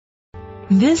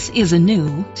This is a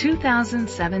new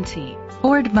 2017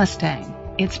 Ford Mustang.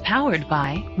 It's powered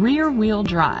by rear-wheel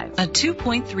drive, a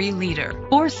 2.3-liter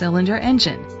four-cylinder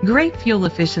engine. Great fuel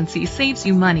efficiency saves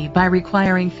you money by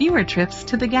requiring fewer trips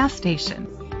to the gas station.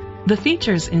 The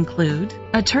features include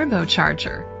a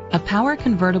turbocharger, a power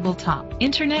convertible top,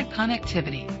 internet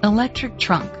connectivity, electric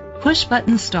trunk,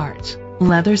 push-button start,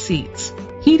 leather seats,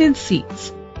 heated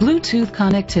seats, Bluetooth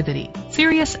connectivity,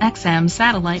 Sirius XM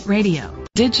satellite radio,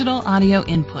 digital audio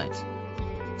input.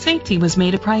 Safety was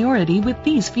made a priority with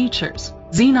these features: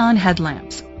 xenon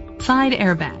headlamps, side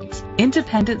airbags,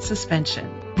 independent suspension,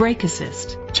 brake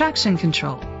assist, traction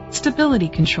control, stability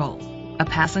control, a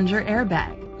passenger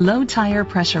airbag, low tire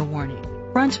pressure warning,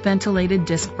 front ventilated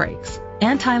disc brakes,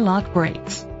 anti-lock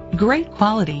brakes. Great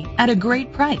quality at a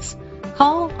great price.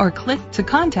 Call or click to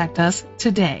contact us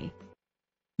today.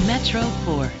 Metro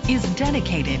 4 is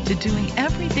dedicated to doing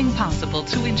everything possible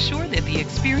to ensure that the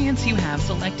experience you have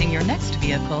selecting your next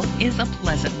vehicle is a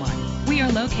pleasant one. We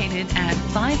are located at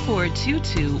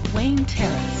 5422 Wayne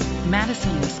Terrace,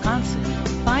 Madison, Wisconsin,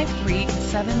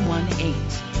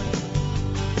 53718.